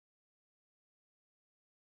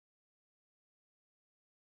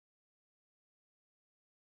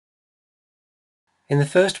In the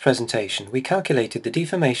first presentation, we calculated the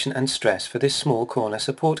deformation and stress for this small corner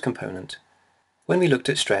support component. When we looked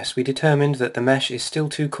at stress, we determined that the mesh is still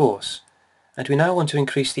too coarse, and we now want to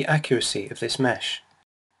increase the accuracy of this mesh.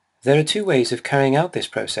 There are two ways of carrying out this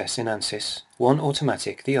process in ANSYS, one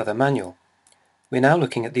automatic, the other manual. We're now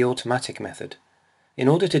looking at the automatic method. In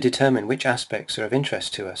order to determine which aspects are of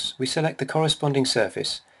interest to us, we select the corresponding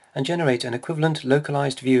surface and generate an equivalent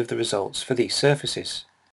localized view of the results for these surfaces.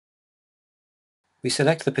 We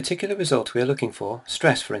select the particular result we are looking for,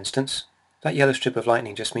 stress for instance. That yellow strip of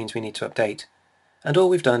lightning just means we need to update, and all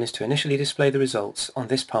we've done is to initially display the results on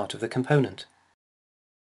this part of the component.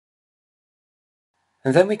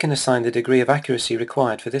 And then we can assign the degree of accuracy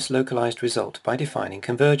required for this localized result by defining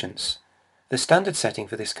convergence. The standard setting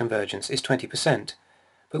for this convergence is 20%,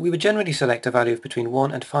 but we would generally select a value of between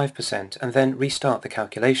 1 and 5% and then restart the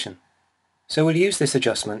calculation. So we'll use this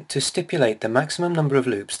adjustment to stipulate the maximum number of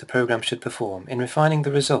loops the program should perform in refining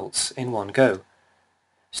the results in one go.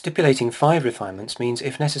 Stipulating 5 refinements means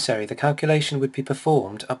if necessary the calculation would be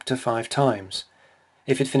performed up to 5 times.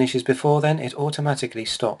 If it finishes before then, it automatically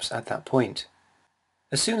stops at that point.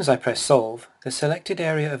 As soon as I press Solve, the selected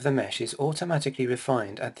area of the mesh is automatically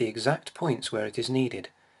refined at the exact points where it is needed,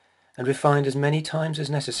 and refined as many times as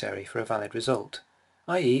necessary for a valid result,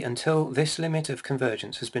 i.e. until this limit of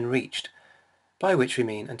convergence has been reached, by which we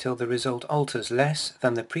mean until the result alters less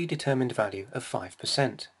than the predetermined value of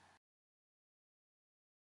 5%.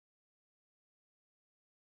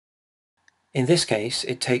 In this case,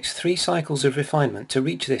 it takes 3 cycles of refinement to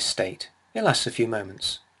reach this state. It lasts a few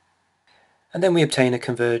moments. And then we obtain a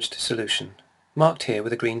converged solution, marked here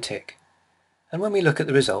with a green tick. And when we look at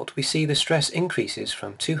the result, we see the stress increases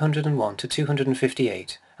from 201 to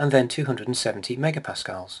 258 and then 270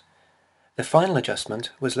 megapascals. The final adjustment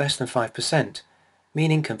was less than 5%,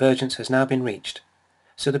 meaning convergence has now been reached.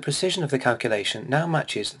 So the precision of the calculation now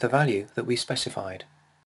matches the value that we specified.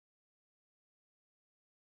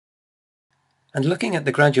 And looking at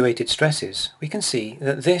the graduated stresses, we can see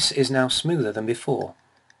that this is now smoother than before.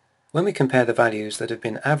 When we compare the values that have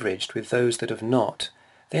been averaged with those that have not,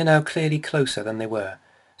 they are now clearly closer than they were,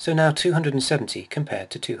 so now 270 compared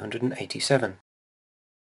to 287.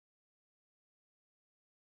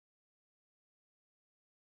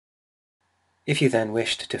 If you then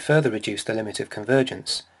wished to further reduce the limit of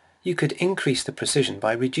convergence, you could increase the precision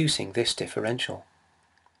by reducing this differential.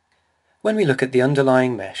 When we look at the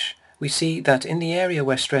underlying mesh, we see that in the area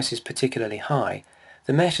where stress is particularly high,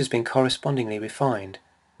 the mesh has been correspondingly refined,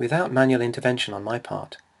 without manual intervention on my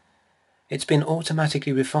part. It's been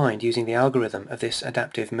automatically refined using the algorithm of this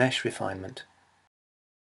adaptive mesh refinement.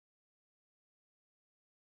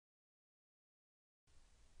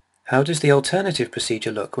 How does the alternative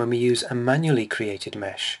procedure look when we use a manually created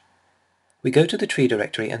mesh? We go to the tree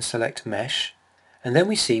directory and select Mesh, and then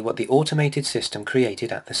we see what the automated system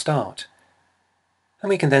created at the start. And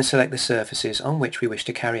we can then select the surfaces on which we wish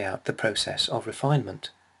to carry out the process of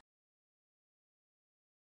refinement.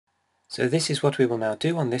 So this is what we will now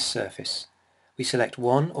do on this surface. We select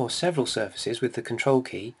one or several surfaces with the Control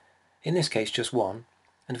key, in this case just one,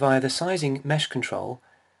 and via the sizing mesh control,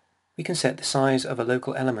 we can set the size of a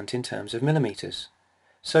local element in terms of millimeters.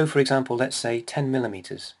 So for example, let's say 10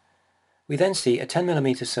 millimeters. We then see a 10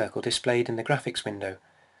 millimeter circle displayed in the graphics window,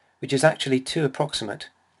 which is actually too approximate,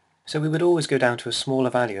 so we would always go down to a smaller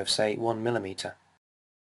value of say 1 millimeter.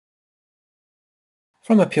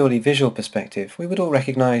 From a purely visual perspective, we would all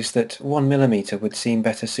recognize that 1 millimeter would seem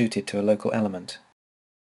better suited to a local element.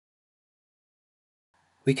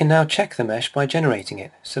 We can now check the mesh by generating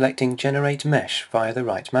it, selecting Generate Mesh via the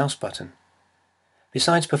right mouse button.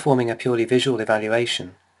 Besides performing a purely visual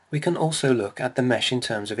evaluation, we can also look at the mesh in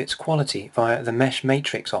terms of its quality via the Mesh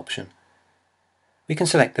Matrix option. We can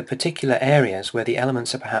select the particular areas where the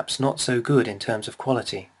elements are perhaps not so good in terms of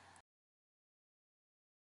quality.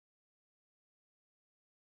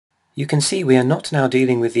 You can see we are not now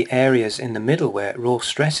dealing with the areas in the middle where raw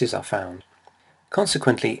stresses are found.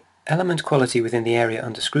 Consequently, element quality within the area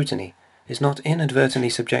under scrutiny is not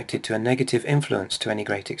inadvertently subjected to a negative influence to any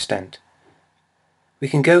great extent. We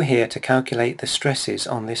can go here to calculate the stresses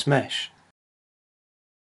on this mesh.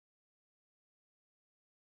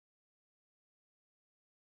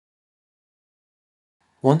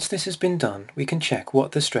 Once this has been done, we can check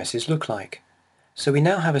what the stresses look like. So we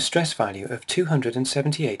now have a stress value of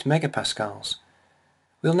 278 megapascals.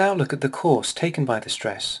 We'll now look at the course taken by the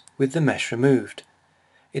stress, with the mesh removed.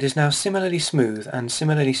 It is now similarly smooth and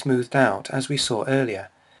similarly smoothed out as we saw earlier,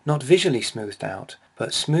 not visually smoothed out,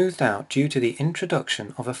 but smoothed out due to the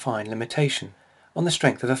introduction of a fine limitation, on the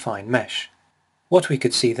strength of a fine mesh. What we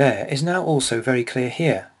could see there is now also very clear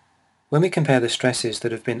here. When we compare the stresses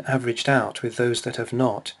that have been averaged out with those that have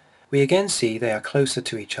not, we again see they are closer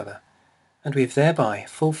to each other, and we have thereby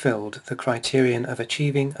fulfilled the criterion of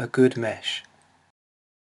achieving a good mesh.